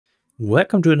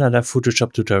Welcome to another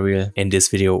Photoshop tutorial. In this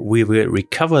video we will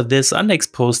recover this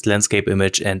underexposed landscape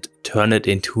image and turn it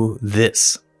into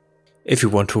this. If you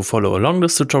want to follow along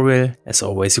this tutorial, as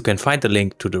always you can find the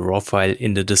link to the raw file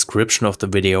in the description of the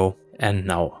video. And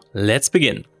now let's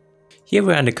begin. Here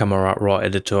we are in the Camera Raw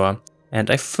editor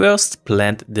and I first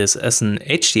planned this as an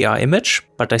HDR image,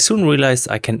 but I soon realized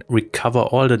I can recover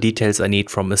all the details I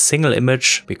need from a single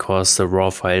image because the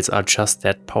raw files are just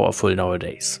that powerful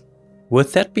nowadays.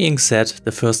 With that being said,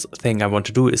 the first thing I want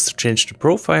to do is to change the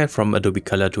profile from Adobe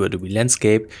Color to Adobe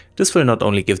Landscape. This will not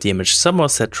only give the image some more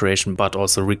saturation, but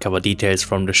also recover details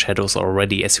from the shadows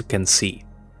already, as you can see.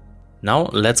 Now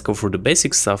let's go through the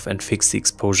basic stuff and fix the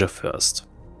exposure first.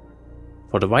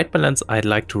 For the white balance, I'd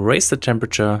like to raise the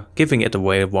temperature, giving it a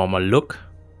way warmer look.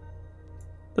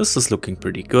 This is looking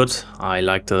pretty good. I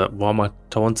like the warmer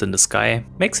tones in the sky,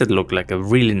 makes it look like a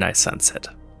really nice sunset.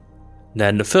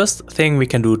 Then the first thing we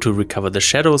can do to recover the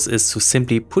shadows is to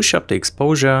simply push up the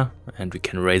exposure, and we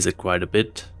can raise it quite a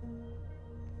bit.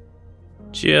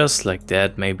 Just like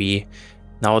that maybe.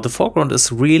 Now the foreground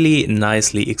is really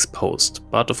nicely exposed,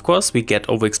 but of course we get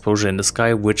overexposure in the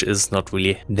sky, which is not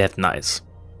really that nice.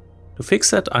 To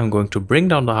fix that I'm going to bring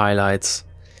down the highlights,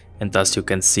 and thus you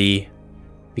can see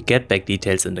we get back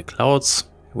details in the clouds,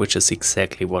 which is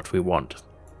exactly what we want.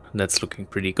 That's looking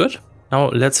pretty good. Now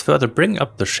let's further bring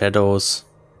up the shadows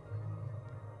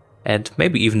and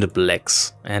maybe even the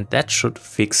blacks, and that should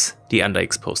fix the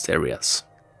underexposed areas.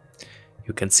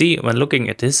 You can see when looking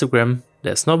at the histogram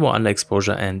there's no more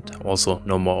underexposure and also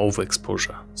no more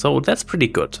overexposure, so that's pretty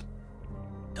good.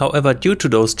 However, due to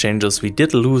those changes we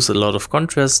did lose a lot of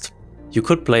contrast. You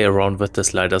could play around with the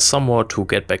slider some more to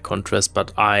get back contrast,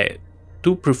 but I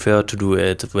do prefer to do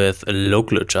it with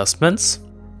local adjustments,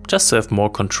 just to have more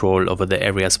control over the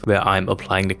areas where I'm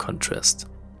applying the contrast.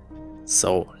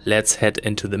 So let's head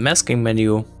into the masking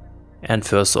menu, and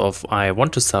first off I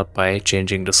want to start by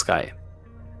changing the sky.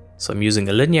 So I'm using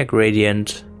a linear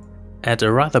gradient, add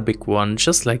a rather big one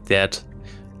just like that,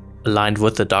 aligned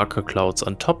with the darker clouds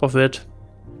on top of it.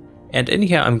 And in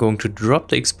here I'm going to drop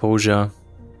the exposure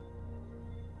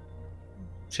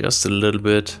just a little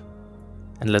bit,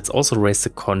 and let's also raise the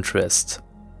contrast,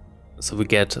 so we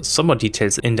get some more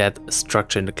details in that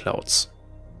structure in the clouds.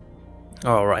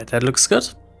 Alright, that looks good.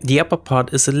 The upper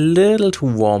part is a little too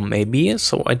warm maybe,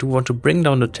 so I do want to bring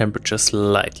down the temperature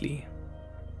slightly.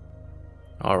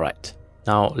 Alright,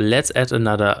 now let's add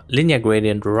another linear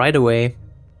gradient right away,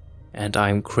 and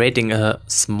I'm creating a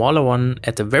smaller one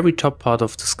at the very top part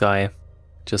of the sky,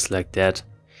 just like that.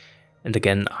 And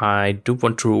again, I do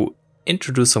want to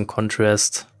introduce some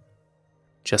contrast,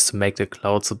 just to make the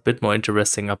clouds a bit more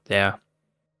interesting up there.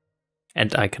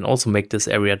 And I can also make this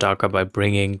area darker by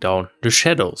bringing down the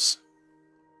shadows.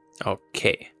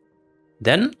 Okay.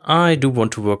 Then I do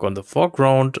want to work on the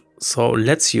foreground, so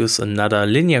let's use another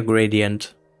linear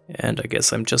gradient. And I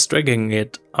guess I'm just dragging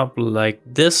it up like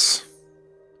this.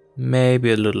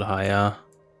 Maybe a little higher.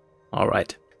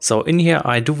 Alright. So in here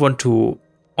I do want to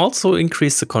also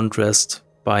increase the contrast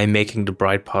by making the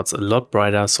bright parts a lot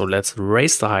brighter. So let's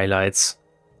raise the highlights.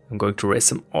 I'm going to raise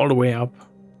them all the way up,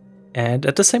 and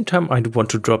at the same time I do want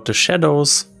to drop the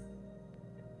shadows,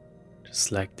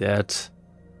 just like that,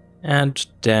 and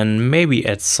then maybe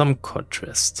add some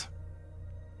contrast.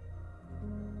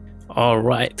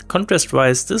 Alright, contrast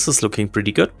wise this is looking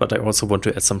pretty good, but I also want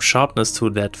to add some sharpness to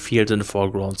that field in the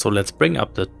foreground, so let's bring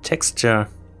up the texture,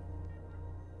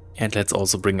 and let's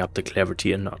also bring up the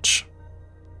clarity a notch.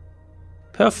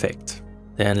 Perfect.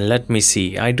 Then let me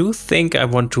see, I do think I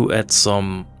want to add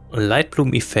some light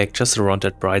bloom effect just around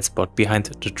that bright spot behind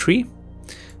the tree,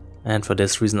 and for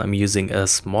this reason I'm using a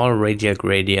small radial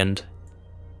gradient,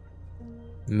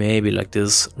 maybe like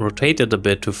this, rotate it a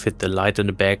bit to fit the light in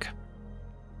the back,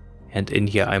 and in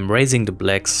here I'm raising the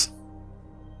blacks.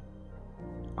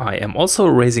 I am also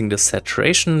raising the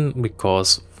saturation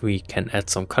because we can add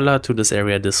some color to this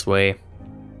area this way,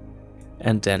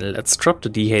 and then let's drop the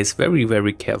dehaze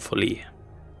very carefully.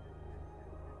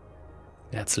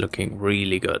 That's looking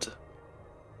really good.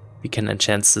 We can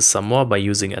enhance this some more by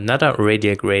using another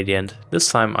radial gradient.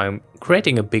 This time I'm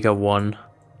creating a bigger one,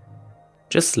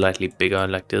 just slightly bigger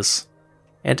like this.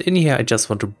 And in here I just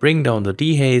want to bring down the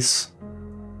dehaze,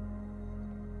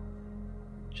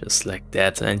 just like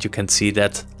that, and you can see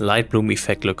that light bloom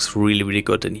effect looks really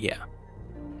good in here.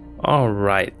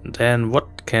 Alright, then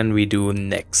what can we do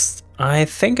next? I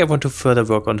think I want to further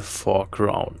work on the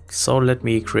foreground, so let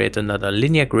me create another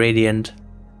linear gradient.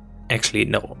 Actually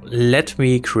no, let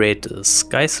me create a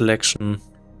sky selection,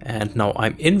 and now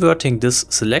I'm inverting this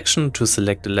selection to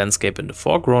select the landscape in the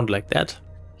foreground like that.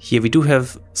 Here we do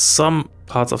have some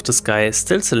parts of the sky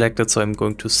still selected, so I'm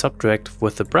going to subtract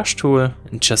with the brush tool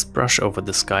and just brush over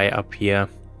the sky up here.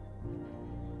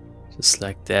 Just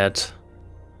like that.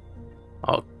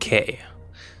 Okay.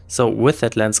 So with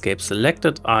that landscape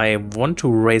selected, I want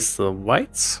to raise the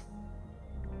whites.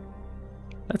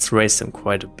 Let's raise them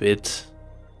quite a bit.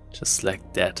 Just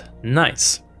like that.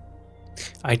 Nice.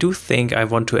 I do think I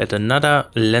want to add another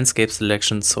landscape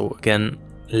selection, so again,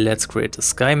 let's create a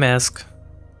sky mask.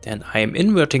 Then I am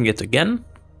inverting it again.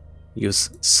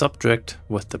 Use subtract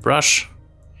with the brush.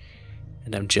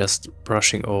 And I'm just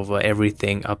brushing over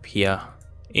everything up here,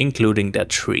 including that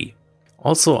tree.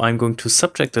 Also, I'm going to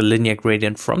subtract a linear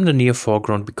gradient from the near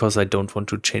foreground because I don't want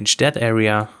to change that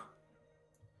area.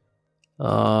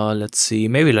 Let's see,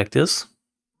 maybe like this.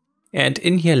 And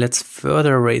in here, let's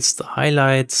further raise the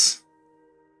highlights.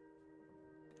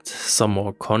 Some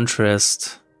more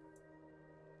contrast.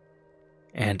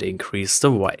 And increase the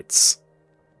whites.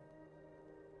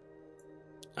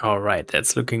 Alright,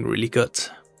 that's looking really good.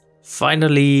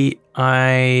 Finally,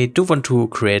 I do want to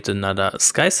create another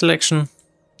sky selection.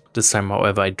 This time,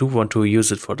 however, I do want to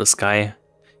use it for the sky.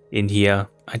 In here,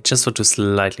 I just want to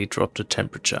slightly drop the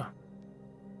temperature.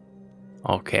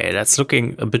 Okay, that's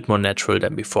looking a bit more natural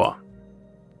than before.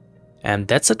 And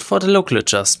that's it for the local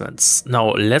adjustments.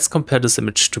 Now let's compare this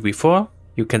image to before.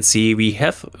 You can see we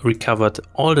have recovered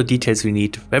all the details we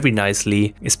need very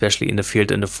nicely, especially in the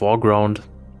field in the foreground.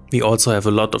 We also have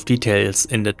a lot of details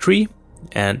in the tree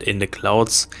and in the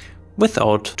clouds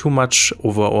without too much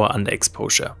over or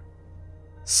underexposure.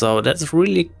 So that's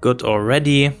really good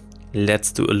already.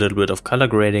 Let's do a little bit of color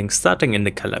grading, starting in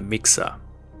the color mixer.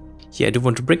 Here I do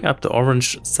want to bring up the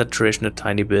orange saturation a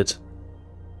tiny bit.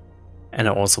 And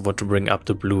I also want to bring up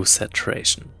the blue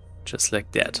saturation, just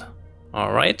like that.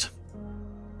 Alright.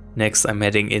 Next I'm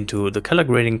heading into the color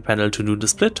grading panel to do the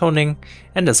split toning.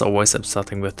 And as always I'm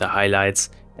starting with the highlights,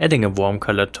 adding a warm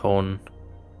color tone,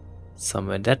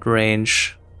 somewhere in that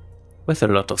range, with a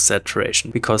lot of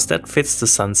saturation, because that fits the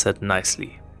sunset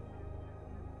nicely.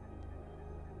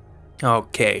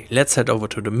 Okay, let's head over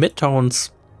to the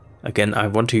midtones. Again, I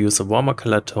want to use a warmer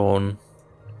color tone.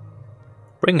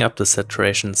 Bring up the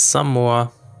saturation some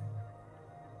more.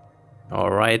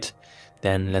 Alright,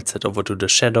 then let's head over to the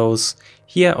shadows.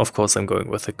 Here, of course, I'm going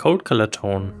with a cold color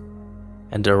tone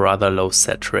and a rather low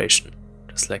saturation,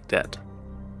 just like that.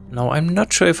 Now, I'm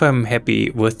not sure if I'm happy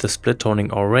with the split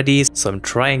toning already, so I'm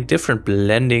trying different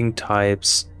blending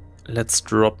types. Let's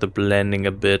drop the blending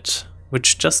a bit,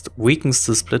 which just weakens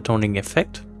the split toning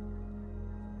effect.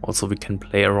 Also, we can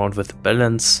play around with the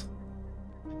balance.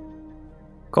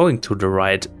 Going to the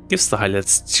right gives the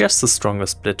highlights just the stronger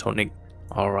split toning.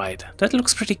 Alright, that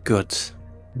looks pretty good.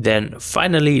 Then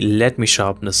finally, let me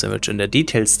sharpen this image in the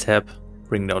details tab.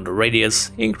 Bring down the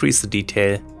radius, increase the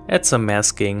detail, add some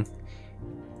masking,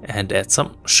 and add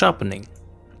some sharpening.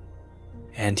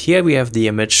 And here we have the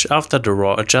image after the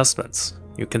raw adjustments.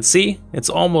 You can see it's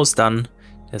almost done.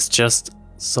 There's just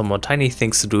some more tiny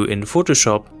things to do in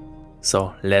Photoshop.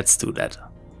 So let's do that.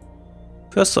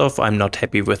 First off, I'm not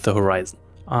happy with the horizon.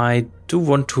 I do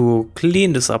want to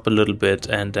clean this up a little bit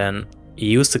and then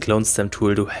use the clone stamp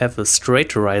tool to have a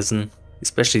straight horizon,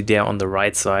 especially there on the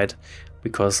right side,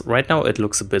 because right now it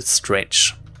looks a bit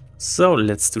strange. So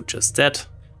let's do just that.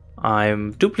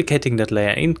 I'm duplicating that layer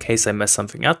in case I mess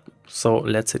something up, so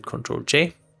let's hit Ctrl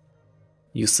J.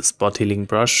 Use the spot healing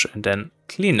brush and then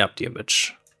clean up the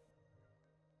image.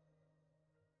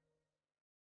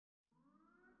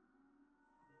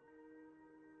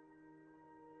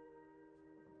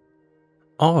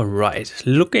 Alright,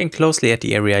 looking closely at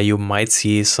the area you might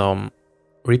see some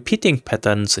repeating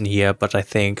patterns in here, but I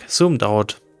think zoomed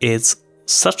out it's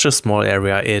such a small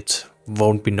area it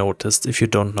won't be noticed if you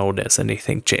don't know there's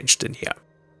anything changed in here.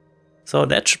 So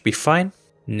that should be fine.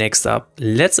 Next up,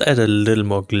 let's add a little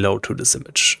more glow to this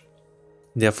image.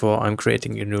 Therefore I'm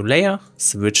creating a new layer,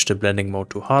 switch the blending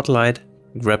mode to hard light,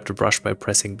 grab the brush by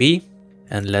pressing B,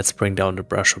 and let's bring down the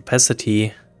brush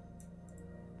opacity.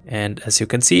 And as you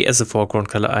can see, as a foreground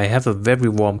color, I have a very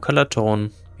warm color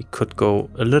tone. We could go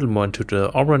a little more into the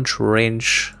orange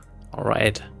range.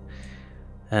 Alright.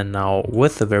 And now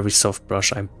with a very soft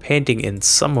brush, I'm painting in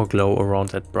some more glow around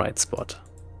that bright spot.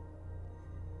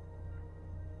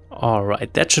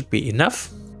 Alright, that should be enough.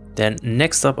 Then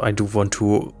next up, I do want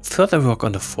to further work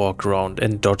on the foreground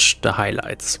and dodge the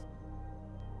highlights.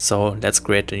 So let's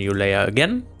create a new layer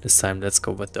again. This time let's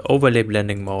go with the overlay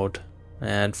blending mode.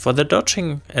 And for the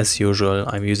dodging, as usual,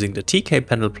 I'm using the TK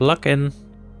panel plugin.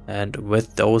 And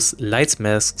with those lights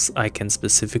masks, I can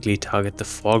specifically target the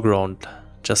foreground,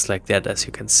 just like that, as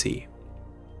you can see.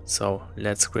 So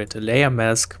let's create a layer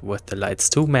mask with the lights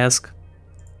 2 mask.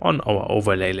 on our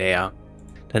overlay layer.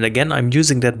 Then again, I'm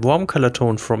using that warm color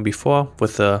tone from before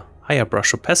with a higher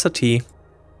brush opacity.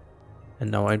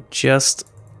 And now I'm just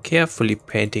carefully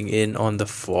painting in on the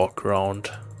foreground,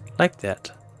 like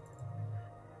that.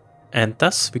 And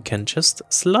thus we can just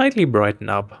slightly brighten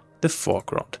up the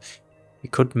foreground. We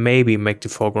could maybe make the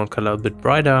foreground color a bit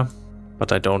brighter,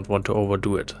 but I don't want to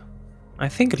overdo it. I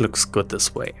think it looks good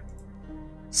this way.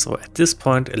 So at this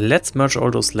point, let's merge all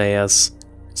those layers.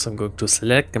 So I'm going to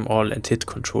select them all and hit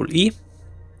Ctrl E.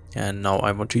 And now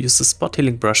I want to use the spot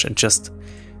healing brush and just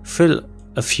fill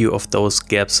a few of those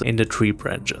gaps in the tree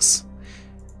branches,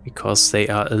 because they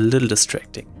are a little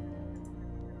distracting.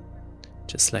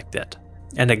 Just like that.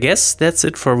 And I guess that's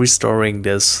it for restoring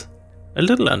this a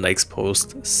little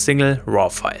underexposed single RAW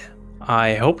file.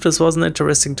 I hope this was an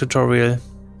interesting tutorial.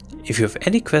 If you have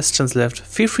any questions left,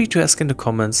 feel free to ask in the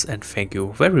comments, and thank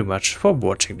you very much for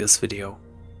watching this video.